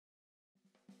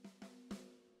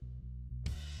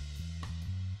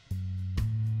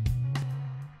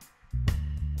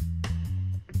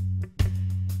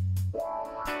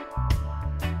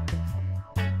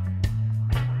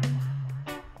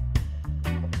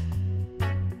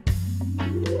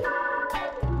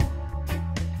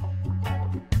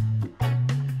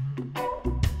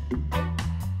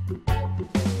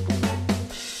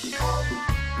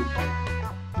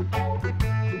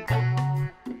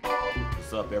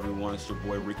everyone. It's your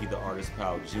boy Ricky the Artist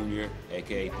Powell Jr,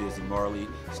 aka Busy Marley,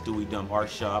 Stuey Dumb Art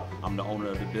Shop. I'm the owner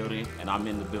of the building, and I'm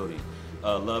in the building.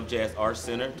 Love Jazz Art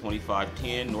Center,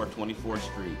 2510 North 24th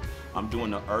Street. I'm doing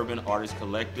the Urban Artist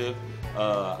Collective,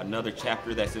 another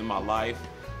chapter that's in my life.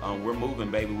 We're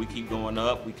moving, baby. We keep going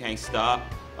up. We can't stop.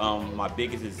 My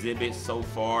biggest exhibit so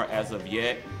far as of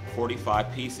yet,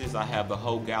 45 pieces. I have the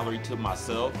whole gallery to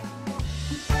myself.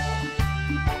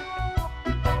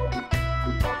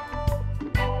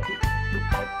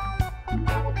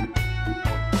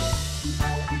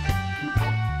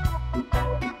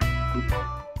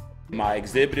 My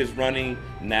exhibit is running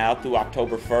now through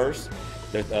October 1st.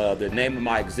 The name of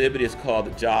my exhibit is called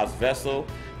The Jaw's Vessel,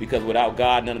 because without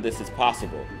God, none of this is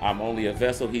possible. I'm only a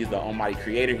vessel. He's the Almighty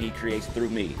Creator. He creates through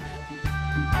me.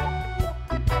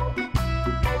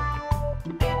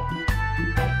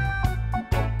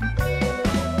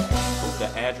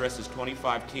 The address is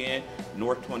 2510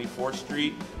 North 24th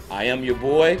Street. I am your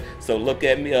boy, so look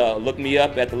me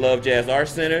up at the Love Jazz Art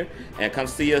Center, and come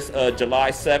see us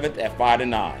July 7th at 5 to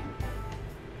 9.